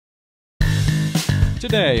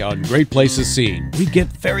Today on Great Places Seen, we get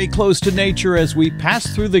very close to nature as we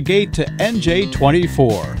pass through the gate to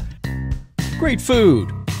NJ24. Great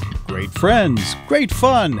food, great friends, great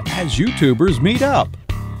fun as YouTubers meet up.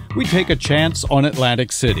 We take a chance on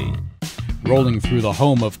Atlantic City, rolling through the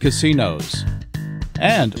home of casinos,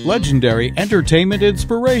 and legendary entertainment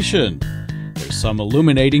inspiration. There's some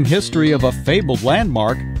illuminating history of a fabled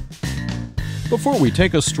landmark before we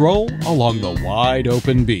take a stroll along the wide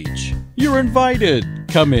open beach. You're invited.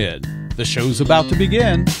 Come in. The show's about to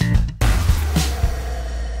begin.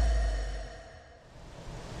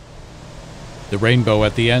 The rainbow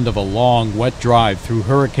at the end of a long, wet drive through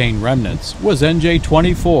hurricane remnants was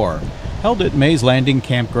NJ24, held at Mays Landing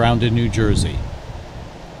Campground in New Jersey.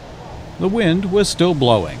 The wind was still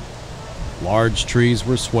blowing. Large trees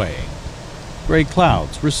were swaying. Gray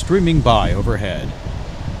clouds were streaming by overhead.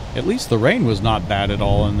 At least the rain was not bad at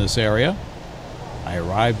all in this area. I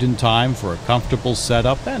arrived in time for a comfortable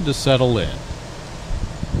setup and to settle in.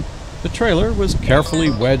 The trailer was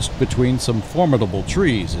carefully wedged between some formidable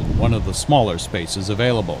trees in one of the smaller spaces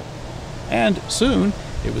available. And soon,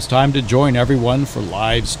 it was time to join everyone for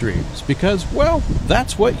live streams because, well,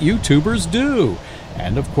 that's what YouTubers do.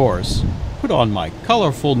 And of course, put on my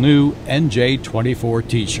colorful new NJ24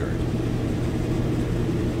 t-shirt.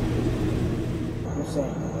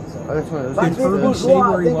 That's one of those things. See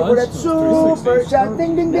where he was? Super shot.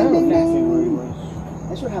 Ding, ding, ding, ding, ding.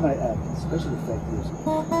 I should have a special effect here.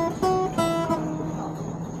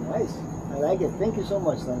 Nice. I like it. Thank you so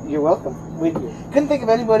much, Tom. You're welcome. We couldn't think of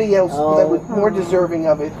anybody else that was more deserving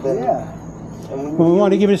of it than. Yeah. And we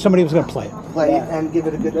wanted to give it to somebody who's going to play it. Play it and give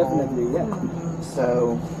it a good definitely, home. Yeah.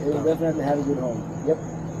 So. It will definitely have a good home. Yep.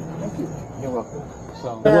 Thank you. You're welcome.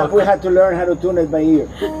 So, we had to learn how to tune it by ear.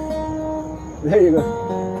 There you go.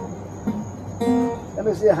 Let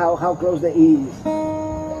me see how close the E is.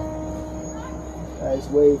 It's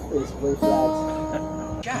way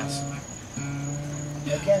flat. Gas. I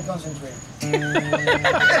can't concentrate.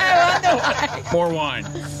 More wine.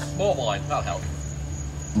 More wine, that'll help.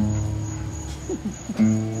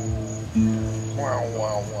 Wow.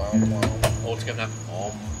 All together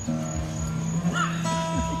now.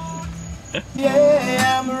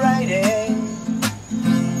 Yeah, I'm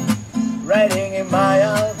riding in my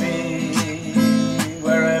RV,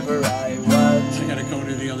 wherever I want. I gotta go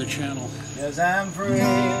to the other channel. Yes, I'm free. We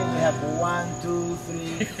have 1, 2,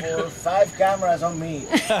 3, 4, 5 cameras on me.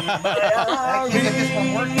 I can get this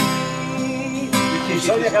one working.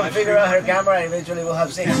 So you can figure out her camera and eventually we'll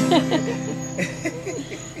have 6.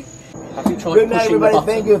 Good night, everybody.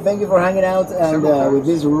 Thank you for hanging out and with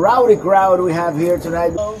this rowdy crowd we have here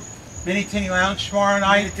tonight. Minitini Lounge tomorrow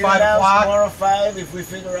night, 5 o'clock. o'clock. Tomorrow 5 if we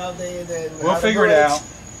figure out we'll figure it out.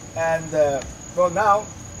 And well, now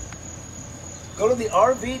go to the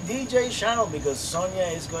RV DJ channel because Sonia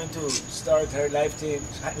is going to start her live team.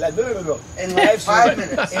 In like 5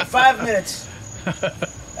 minutes. In 5 minutes.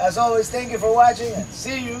 As always, thank you for watching and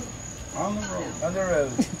see you On the road. on the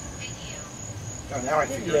road. Oh, now I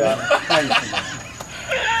figure it out.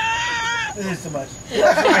 This is too much.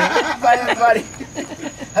 Bye, everybody.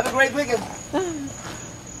 Have a great weekend.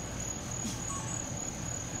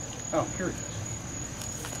 Oh, here it is.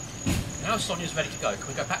 Now Sonia's ready to go. Can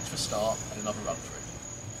we go back to the start and another run through?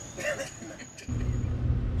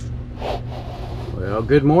 Well,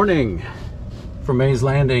 good morning from Mays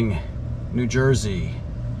Landing, New Jersey.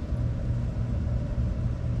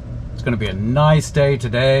 It's going to be a nice day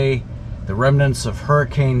today. The remnants of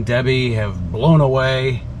Hurricane Debbie have blown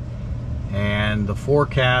away, and the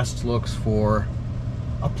forecast looks for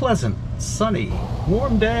a pleasant, sunny,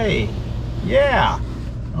 warm day. Yeah,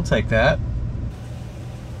 I'll take that.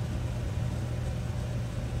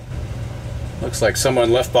 Looks like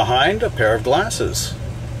someone left behind a pair of glasses.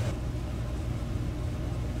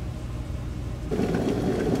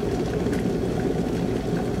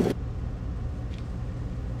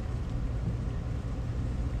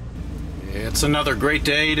 It's another great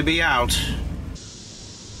day to be out.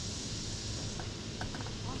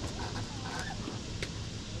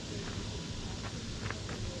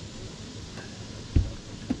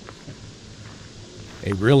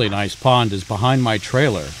 A really nice pond is behind my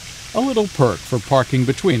trailer, a little perk for parking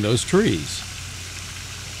between those trees.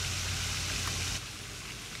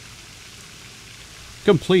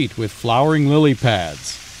 Complete with flowering lily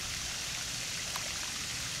pads.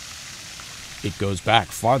 It goes back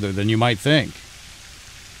farther than you might think.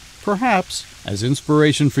 Perhaps as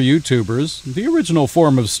inspiration for YouTubers, the original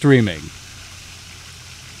form of streaming.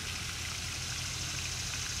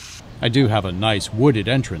 I do have a nice wooded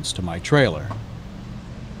entrance to my trailer.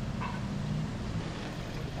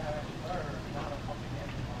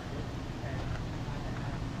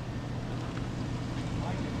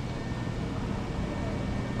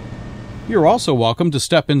 You're also welcome to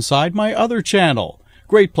step inside my other channel,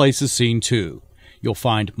 GreatPlacesSeen 2. You'll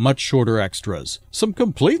find much shorter extras, some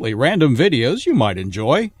completely random videos you might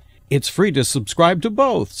enjoy. It's free to subscribe to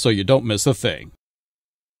both so you don't miss a thing.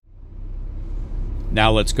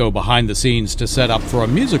 Now let's go behind the scenes to set up for a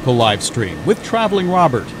musical live stream with Traveling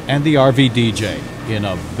Robert and the RV DJ in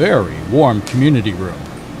a very warm community room.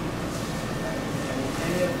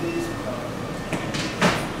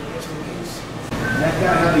 That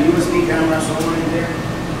guy have a USB camera somewhere in there.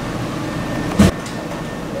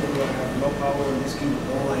 No power in this key.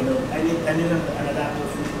 Oh, I know. I need an adapter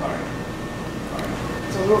for the car.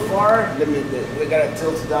 It's a little far. We gotta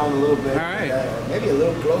tilt it down a little bit. All right. Maybe a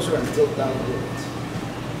little closer and tilt down a little bit.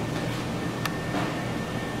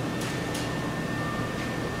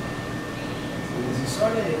 Is he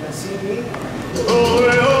starting to see me?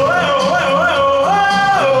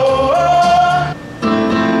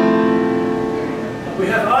 We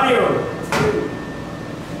have audio.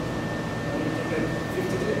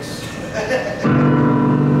 50 clicks.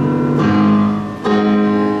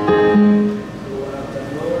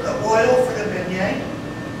 The oil for the beignet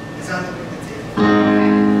is on the table.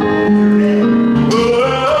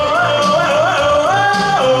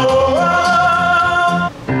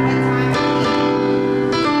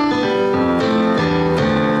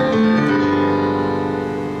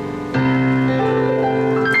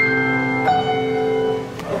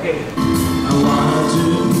 Okay. I want to,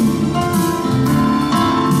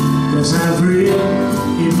 'cause I'm free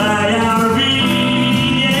in my RV.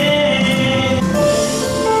 Yeah.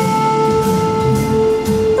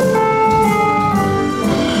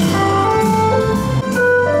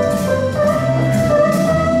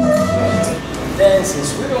 Then, since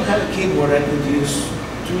we don't have a keyboard, I could use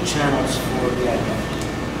 2 channels for the iPad.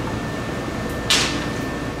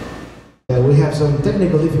 We have some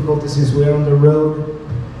technical difficulties since we're on the road.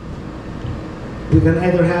 We can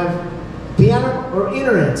either have piano or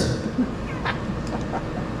internet.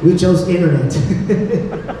 We chose internet.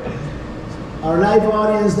 Our live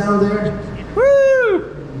audience down there. Woo!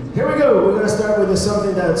 Here we go. We're gonna start with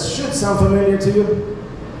something that should sound familiar to you.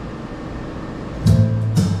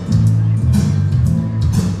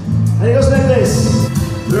 And it goes like this.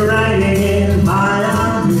 We're riding in my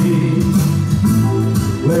RV,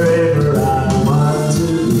 wherever I want to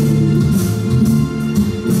be,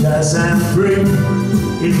 because I'm free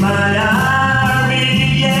in my RV.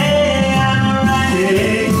 Yeah,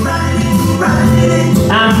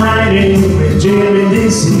 I'm riding with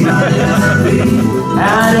jimindc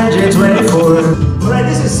and NJ24. Alright,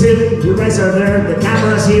 this is silly. You guys are there. The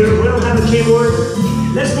camera's here. We don't have a keyboard.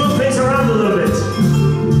 Let's move things around a little bit.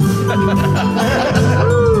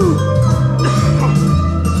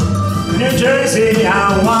 New Jersey, I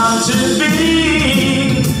want to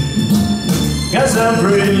be, 'cause I'm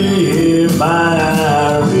free in my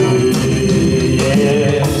RV,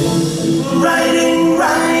 yeah. Riding,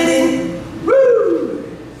 woo!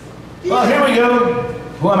 Well, here we go.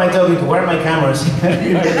 Who am I talking to? Where are my cameras?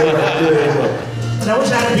 And I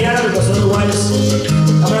wish I had a piano, because otherwise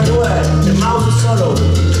I'm gonna do the mouse solo.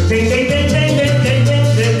 Ding, ding, ding, ding, ding, ding,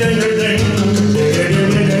 ding, ding, ding, ding, ding.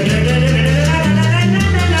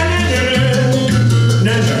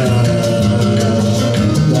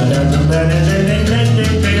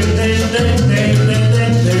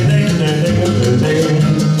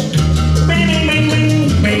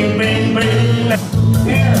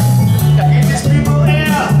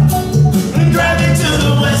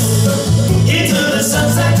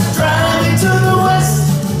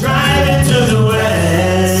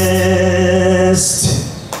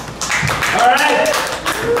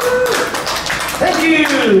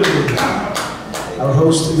 Our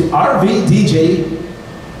host, the RV DJ,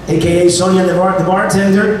 aka Sonia the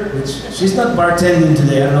bartender, which she's not bartending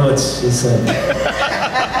today. I know it's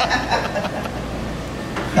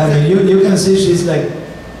I mean, you can see she's like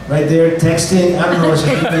right there texting. I don't know what she's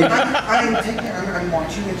doing. I'm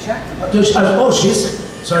watching the chat. Oh,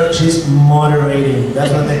 she's moderating.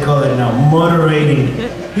 That's what they call it now, moderating.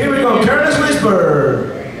 Here we go, Careless Whisper.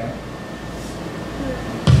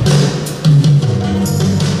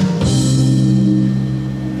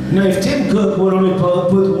 Now, if Tim Cook would only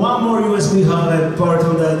put one more USB hub part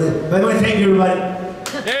on that. By the way, thank you, everybody.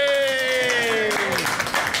 Yay!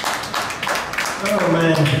 Oh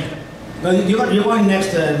man. No, you're going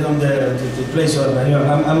next on the place. I'm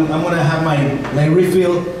gonna have my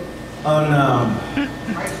refill on.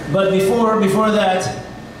 But before that,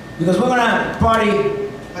 because we're gonna party.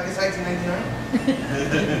 Like it's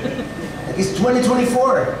 1999? Like it's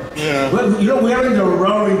 2024. Yeah. Well, you know, we are in the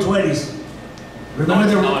roaring 20s. Remember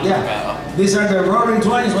These are the roaring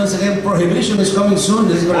 20s. Once again, prohibition is coming soon.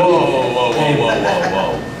 This is going to be...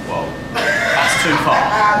 Whoa. That's too far.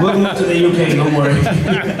 We'll move to the UK, don't worry.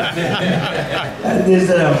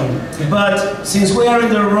 But since we are in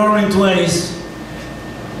the roaring 20s,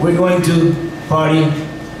 we're going to party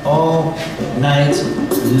all night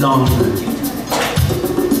long.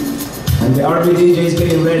 And the RV DJ is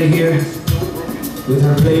getting ready here with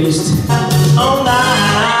her playlist. All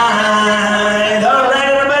night! All right,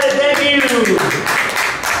 everybody, thank you!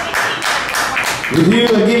 With you, I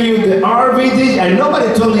give you the RV DJ. And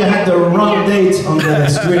nobody told me I had the wrong date on the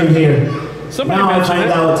screen here. Now I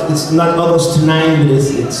find out it's not August 9th, but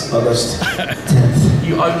it's August 10th.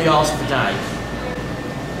 You only asked for day.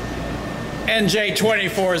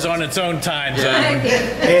 NJ24 is on its own time zone.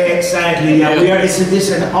 Exactly, yeah, we are, this is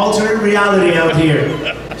an alternate reality out here.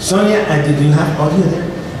 Sonia, do you have audio there?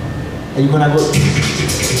 Are you gonna go?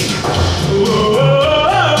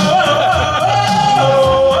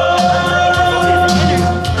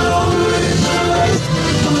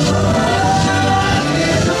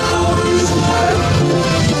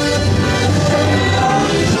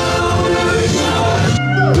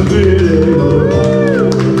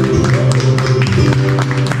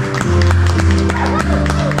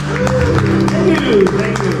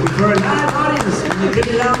 Thank you. For a live audience in the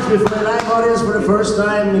Minitini Lounge, for a live audience for the first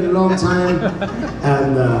time in a long time.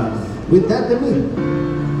 And with that, let me.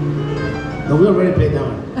 No, we already played that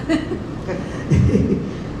one.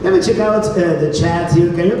 Let me check out the chat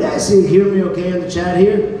here. Can you guys hear me okay on the chat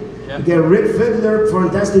here? Yeah. Okay, Rick Fiddler,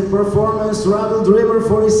 fantastic performance. Travel Driver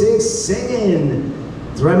 46 singing.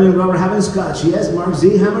 Driving Robert having scotch. Yes, Mark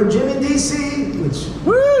Z Hammer, jimindc, which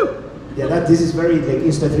woo! Yeah, this is very like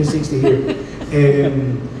Insta 360 here.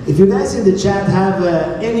 If you guys in the chat have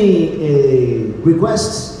any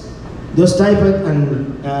requests, just type it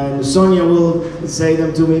and Sonia will say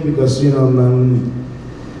them to me because you know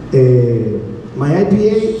my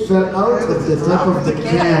IPA fell out at the top of the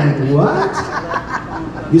can. What?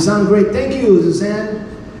 You sound great. Thank you, Suzanne.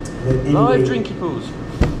 Anyway. Live drinky pools.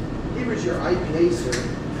 Here's your IPA, sir.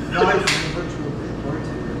 Live from the virtual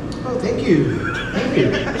bartender. Oh, thank you. Thank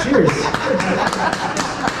you. Cheers.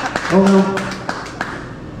 Oh no.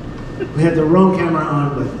 We had the wrong camera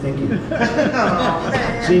on, but thank you.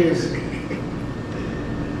 Oh, cheers.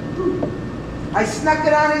 I snuck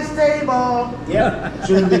it on his table. Yeah,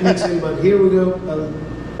 shouldn't be mixing, but here we go.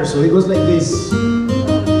 So it goes like this.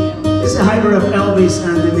 It's a hybrid of Elvis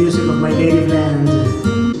and the music of my native land.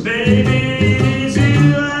 Baby, see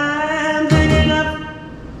you, I'm picking up.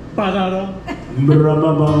 Ba-da-da.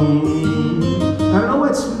 Bra-ba-bum. I don't know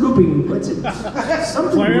what's looping. What's it?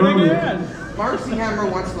 Something wrong again. Marcy Hammer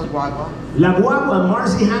wants La Guagua. La Guagua,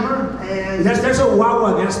 Marcy Hammer. And there's a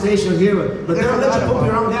Wawa gas station here, but they don't let you pump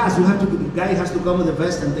your own gas. You have to. The guy has to come with a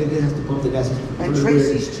vest and then he has to pump the gas. And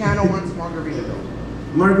Tracy's channel wants Margaritaville.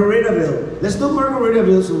 Margaritaville. Let's do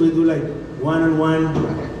Margaritaville. So we do like 1 and 1,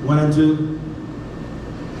 okay. 1 and 2.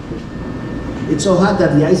 It's so hot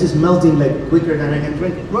that the ice is melting like quicker than I can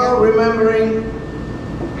drink it. Well, remembering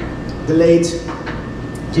the late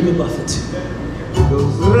Jimmy Buffett.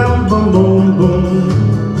 Goes ram boom boom boom.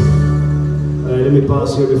 Let me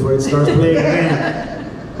pause here before it starts playing again.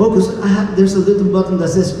 Oh, because there's a little button that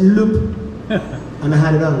says loop, and I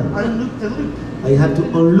had it on. Unloop the loop. I had to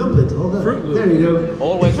unloop it. Hold on. There you go.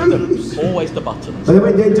 Always the buttons. By the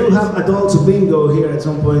way, they do have adults bingo here at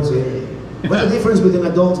some point. So what's the difference between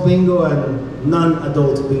adult bingo and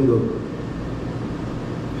non-adult bingo?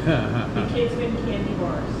 The kids win candy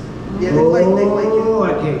bars. Yeah, they play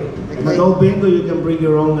okay. An adult bingo, you can bring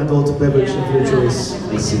your own adult beverage of your choice.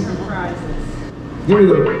 Let's see. Here we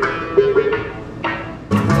go.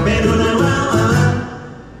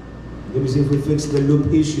 Let me see if we fix the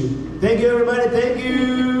loop issue. Thank you, everybody. Thank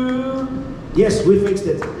you. Yes, we fixed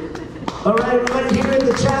it. All right, everybody here in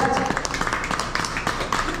the chat.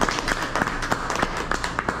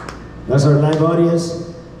 That's our live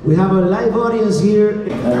audience. We have a live audience here.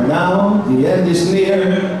 And now the end is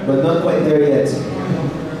near, but not quite there yet.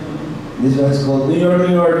 This one is called New York,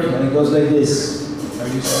 New York, and it goes like this.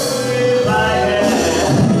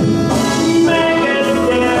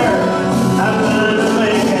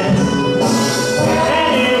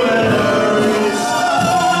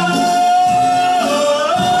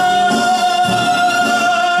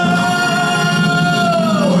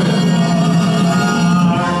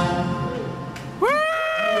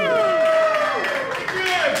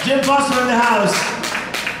 In the house.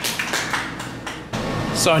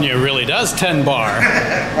 Sonia really does 10 bar.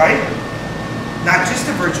 Right? Not just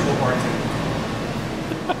a virtual bartender.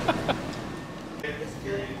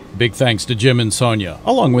 big thanks to Jim and Sonia,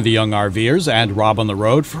 along with the young RVers and Rob on the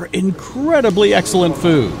road for incredibly excellent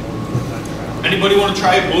food. Anybody want to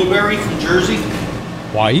try a blueberry from Jersey?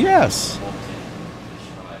 Why, yes.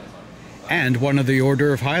 And one of the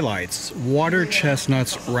order of highlights, water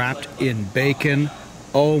chestnuts wrapped in bacon.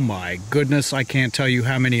 Oh my goodness, I can't tell you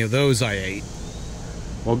how many of those I ate.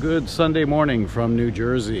 Well, good Sunday morning from New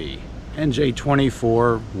Jersey.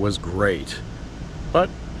 NJ24 was great,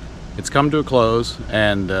 but it's come to a close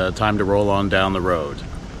and time to roll on down the road.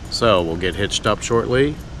 So we'll get hitched up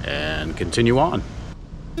shortly and continue on.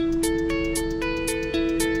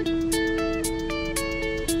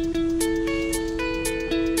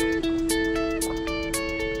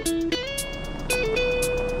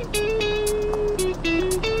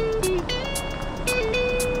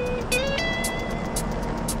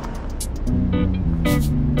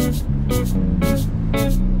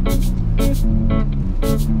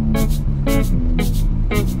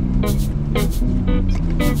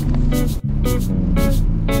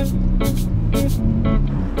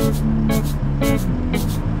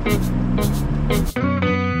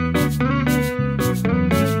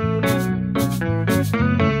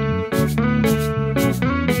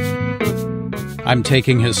 I'm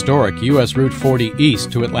taking historic US Route 40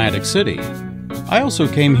 east to Atlantic City. I also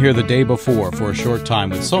came here the day before for a short time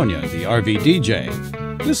with Sonia, the RV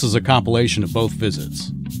DJ. This is a compilation of both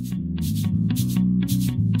visits.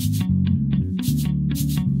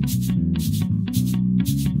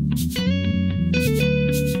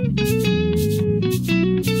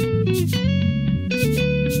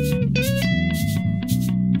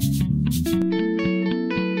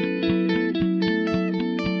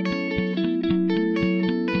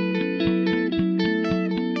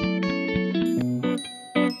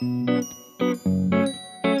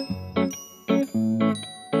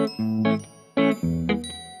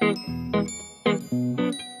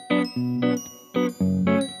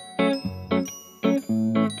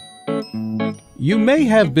 You may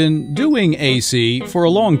have been doing AC for a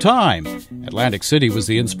long time. Atlantic City was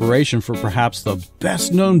the inspiration for perhaps the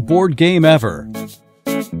best-known board game ever.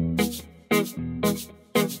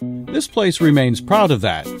 This place remains proud of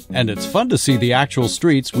that, and it's fun to see the actual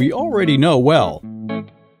streets we already know well.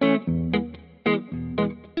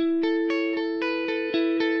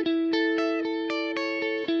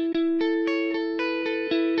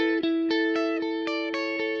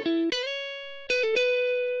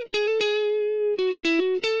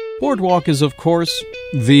 Boardwalk is, of course,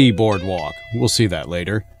 the boardwalk. We'll see that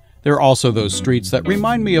later. There are also those streets that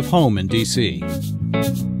remind me of home in DC.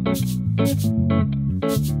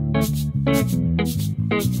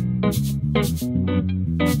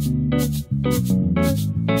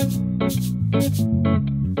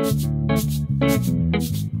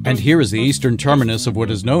 And here is the eastern terminus of what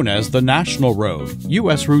is known as the National Road,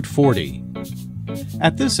 US Route 40.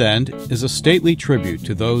 At this end is a stately tribute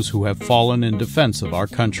to those who have fallen in defense of our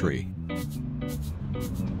country.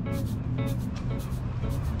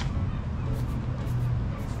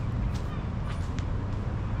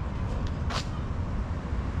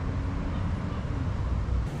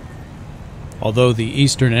 Although the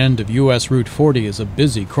eastern end of US Route 40 is a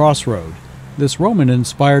busy crossroad, this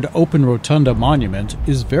Roman-inspired open rotunda monument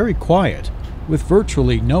is very quiet, with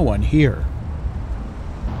virtually no one here.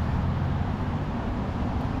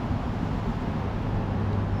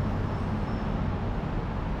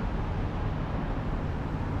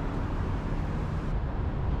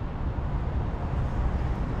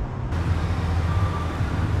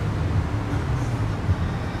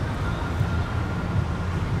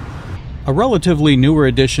 A relatively newer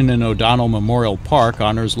addition in O'Donnell Memorial Park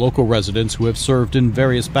honors local residents who have served in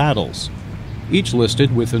various battles, each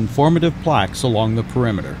listed with informative plaques along the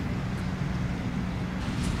perimeter.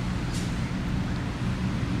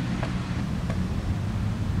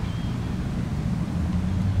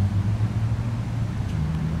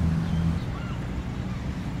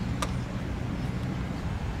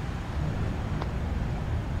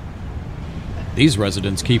 These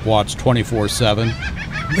residents keep watch 24/7.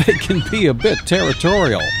 They can be a bit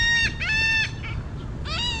territorial.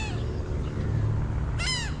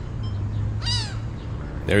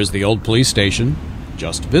 There's the old police station.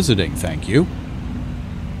 Just visiting, thank you.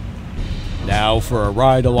 Now for a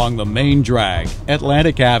ride along the main drag,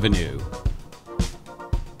 Atlantic Avenue.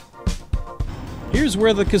 Here's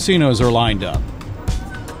where the casinos are lined up.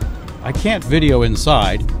 I can't video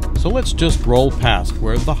inside, so let's just roll past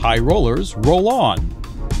where the high rollers roll on.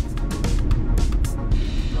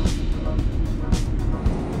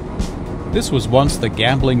 This was once the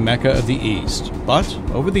gambling mecca of the East, but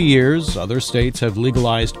over the years, other states have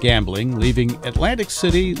legalized gambling, leaving Atlantic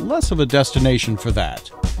City less of a destination for that.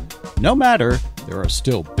 No matter, there are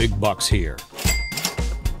still big bucks here.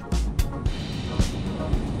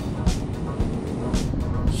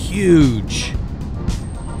 Huge.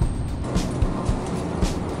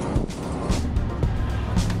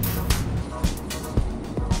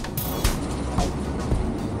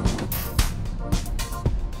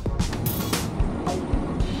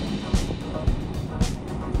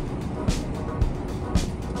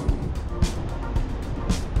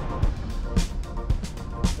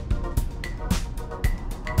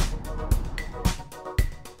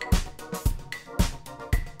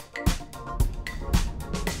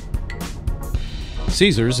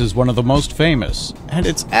 Caesars is one of the most famous, and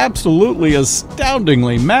it's absolutely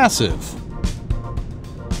astoundingly massive.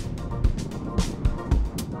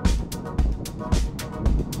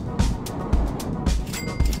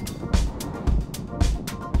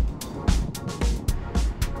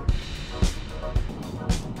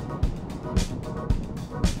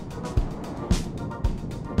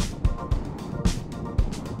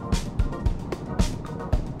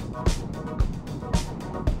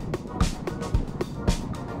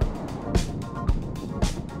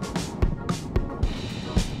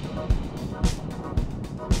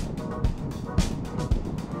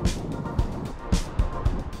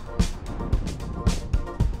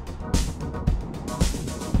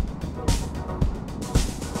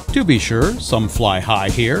 To be sure, some fly high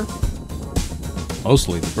here.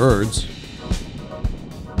 Mostly the birds.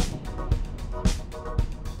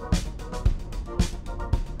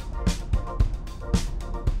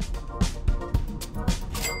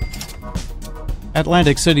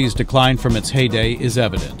 Atlantic City's decline from its heyday is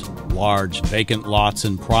evident. Large, vacant lots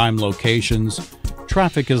in prime locations.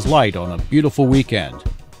 Traffic is light on a beautiful weekend.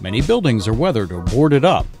 Many buildings are weathered or boarded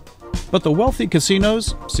up. But the wealthy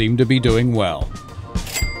casinos seem to be doing well.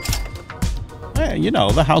 You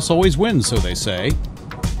know, the house always wins, so they say.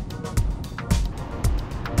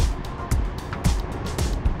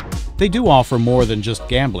 They do offer more than just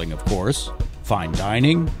gambling, of course. Fine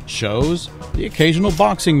dining, shows, the occasional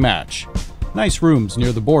boxing match. Nice rooms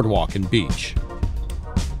near the boardwalk and beach.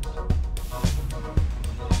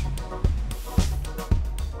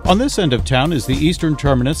 On this end of town is the eastern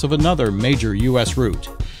terminus of another major U.S. route.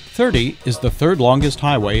 30 is the third longest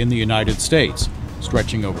highway in the United States,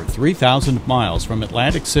 stretching over 3,000 miles from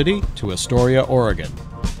Atlantic City to Astoria, Oregon.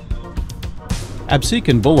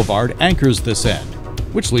 Absecon Boulevard anchors this end,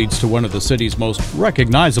 which leads to one of the city's most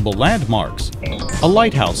recognizable landmarks, a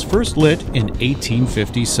lighthouse first lit in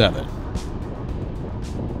 1857.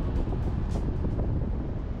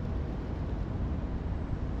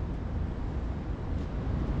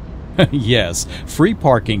 Yes, free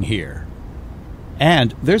parking here.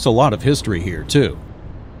 And there's a lot of history here, too.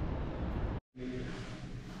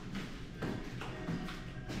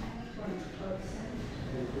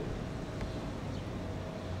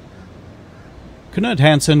 Knut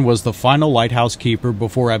Hansen was the final lighthouse keeper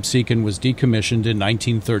before Absecon was decommissioned in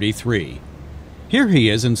 1933. Here he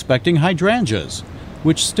is inspecting hydrangeas,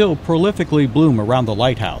 which still prolifically bloom around the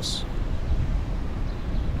lighthouse.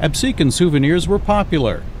 Absecon souvenirs were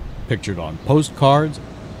popular, pictured on postcards,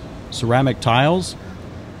 ceramic tiles.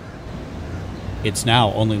 It's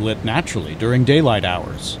now only lit naturally during daylight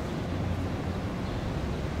hours.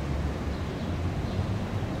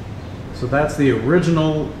 So that's the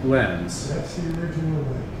original lens. That's the original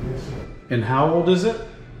lens, yes, sir. And how old is it?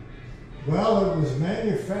 Well, it was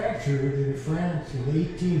manufactured in France in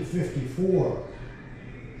 1854.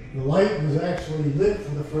 The light was actually lit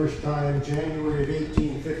for the first time January of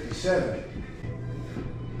 1857.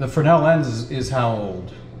 The Fresnel lens is how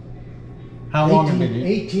old? How long have it been?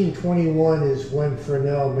 1821 is when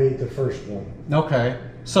Fresnel made the first one. Okay.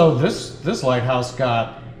 So this lighthouse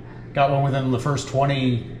got one within the first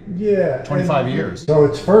 25 years. So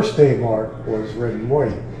its first day mark was red and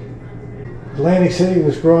white. Atlantic City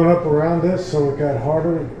was growing up around this, so it got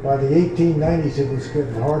harder. By the 1890s, it was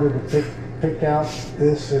getting harder to pick out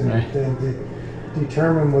this and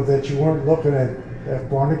determine that you weren't looking at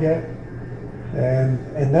Barnegat.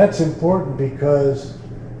 And that's important because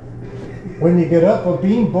when you get up a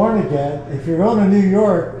beam Barnegat, if you're going to New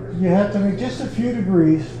York, you have to make just a few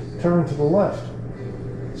degrees turn to the left.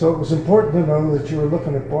 So it was important to know that you were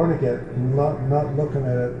looking at Barnegat and not looking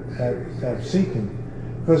at Absecon.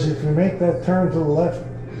 Because if you make that turn to the left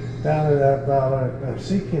down at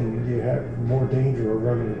Absecon, you have more danger of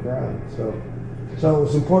running aground. So it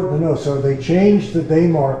was important to know. So they changed the day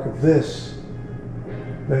mark of this.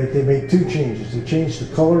 They made two changes. They changed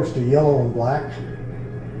the colors to yellow and black,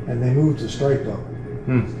 and they moved the stripe up.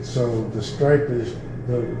 So the stripe is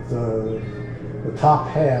the top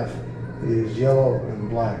half is yellow and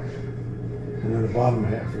black. and then the bottom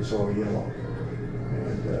half is all yellow.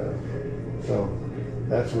 And so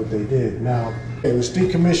that's what they did. Now, it was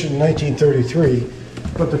decommissioned in 1933,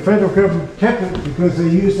 but the federal government kept it because they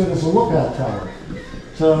used it as a lookout tower.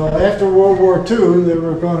 So after World War II, they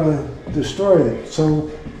were going to destroy it.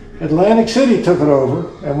 So Atlantic City took it over,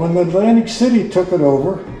 and when Atlantic City took it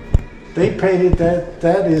over, they painted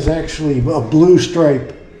that is actually a blue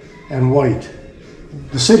stripe and white.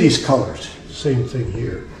 The city's colors, same thing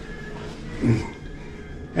here.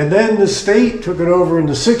 And then the state took it over in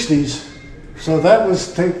the 60s, so that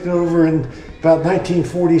was taken over in about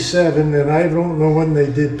 1947, and I don't know when they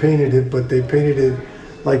painted it, but they painted it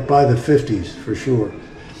like by the 50s for sure.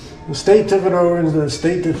 The state took it over, and the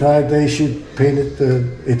state decided they should paint it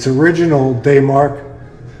its original day mark,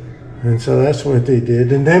 and so that's what they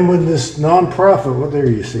did. And then when this nonprofit, well, there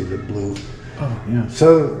you see the blue. Oh yeah.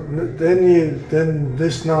 So then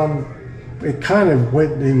this it kind of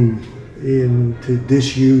went into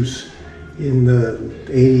disuse in the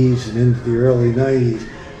 80s and into the early 90s,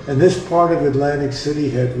 and this part of Atlantic City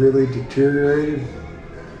had really deteriorated.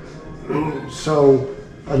 So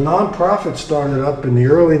a nonprofit started up in the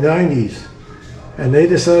early 90s, and they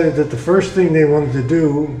decided that the first thing they wanted to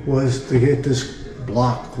do was to get this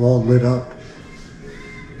block all lit up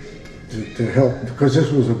to help, because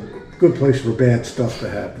this was a good place for bad stuff to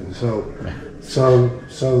happen. So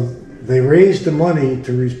they raised the money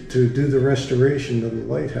to do the restoration of the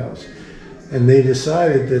lighthouse, and they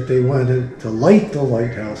decided that they wanted to light the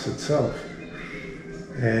lighthouse itself.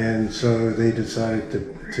 And so they decided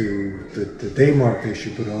the day mark they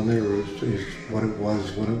should put on there is what it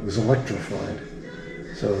was when it was electrified.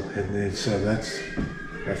 So that's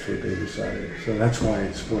what they decided. So that's why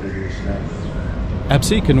it's what it is now.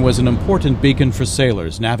 Absecon was an important beacon for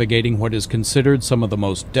sailors navigating what is considered some of the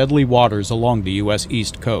most deadly waters along the U.S.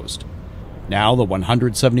 East Coast. Now the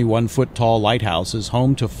 171-foot-tall lighthouse is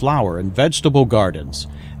home to flower and vegetable gardens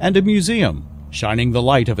and a museum, shining the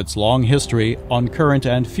light of its long history on current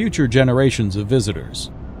and future generations of visitors.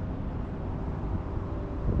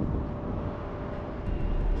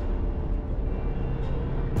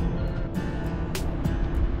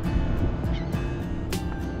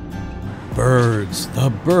 Birds, the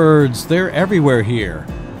birds, they're everywhere here.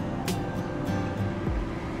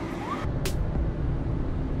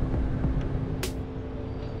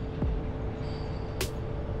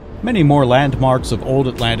 Many more landmarks of old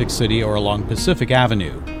Atlantic City are along Pacific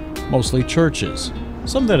Avenue, mostly churches,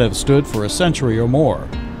 some that have stood for a century or more,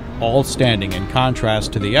 all standing in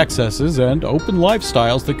contrast to the excesses and open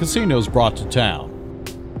lifestyles the casinos brought to town.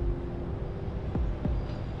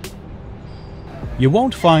 You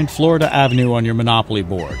won't find Florida Avenue on your Monopoly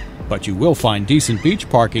board, but you will find decent beach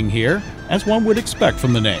parking here, as one would expect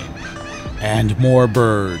from the name. And more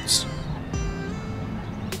birds.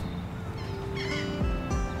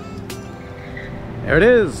 There it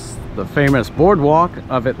is, the famous boardwalk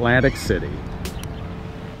of Atlantic City.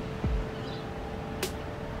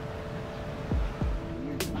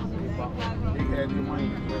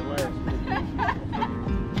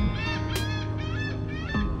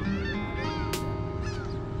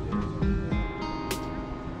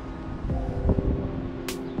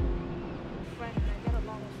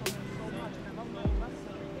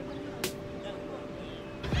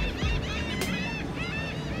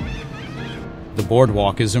 The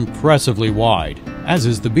boardwalk is impressively wide, as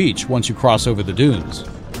is the beach once you cross over the dunes.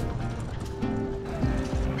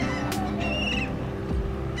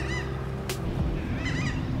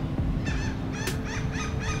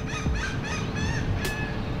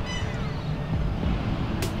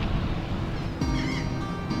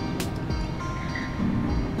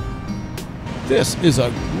 This is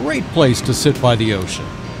a great place to sit by the ocean.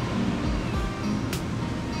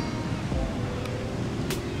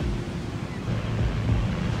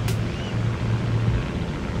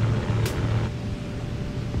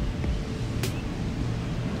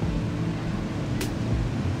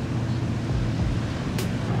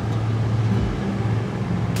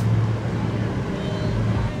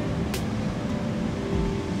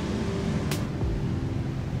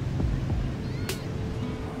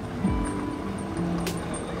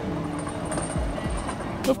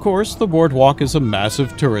 Of course, the boardwalk is a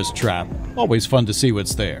massive tourist trap. Always fun to see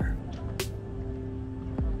what's there.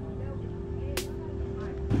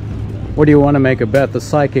 What do you want to make a bet? The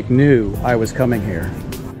psychic knew I was coming here.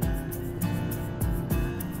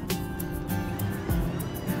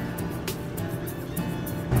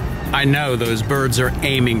 I know those birds are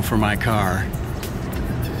aiming for my car.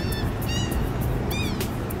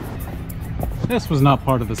 This was not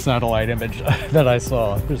part of the satellite image that I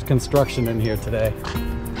saw. There's construction in here today.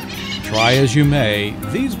 Try as you may,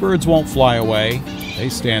 these birds won't fly away. They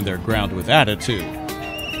stand their ground with attitude.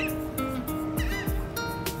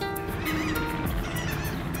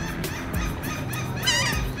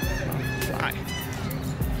 Fly.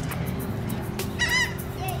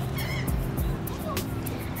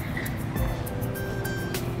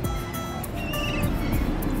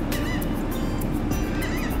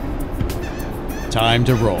 Time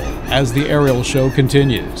to roll as the aerial show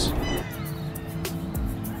continues.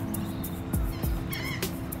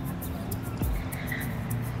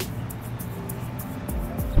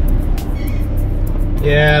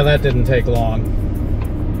 Yeah, that didn't take long.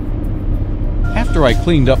 After I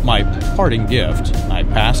cleaned up my parting gift, I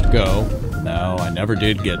passed go. No, I never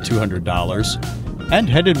did get $200. And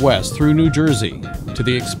headed west through New Jersey to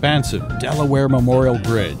the expansive Delaware Memorial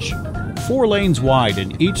Bridge. 4 lanes wide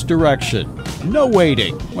in each direction. No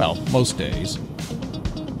waiting. Well, most days.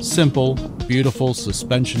 Simple, beautiful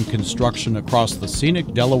suspension construction across the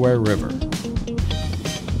scenic Delaware River.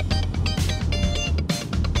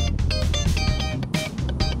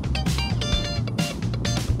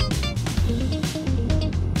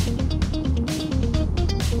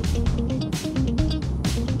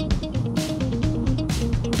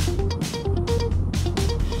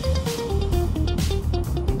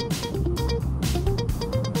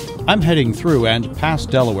 I'm heading through and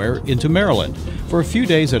past Delaware into Maryland for a few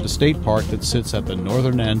days at a state park that sits at the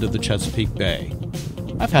northern end of the Chesapeake Bay.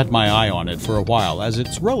 I've had my eye on it for a while as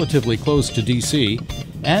it's relatively close to DC,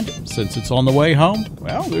 and since it's on the way home,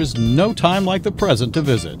 well, there's no time like the present to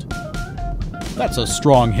visit. That's a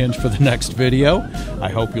strong hint for the next video. I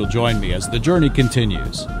hope you'll join me as the journey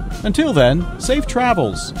continues. Until then, safe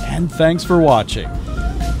travels, and thanks for watching.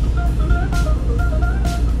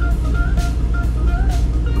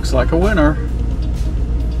 Looks like a winner.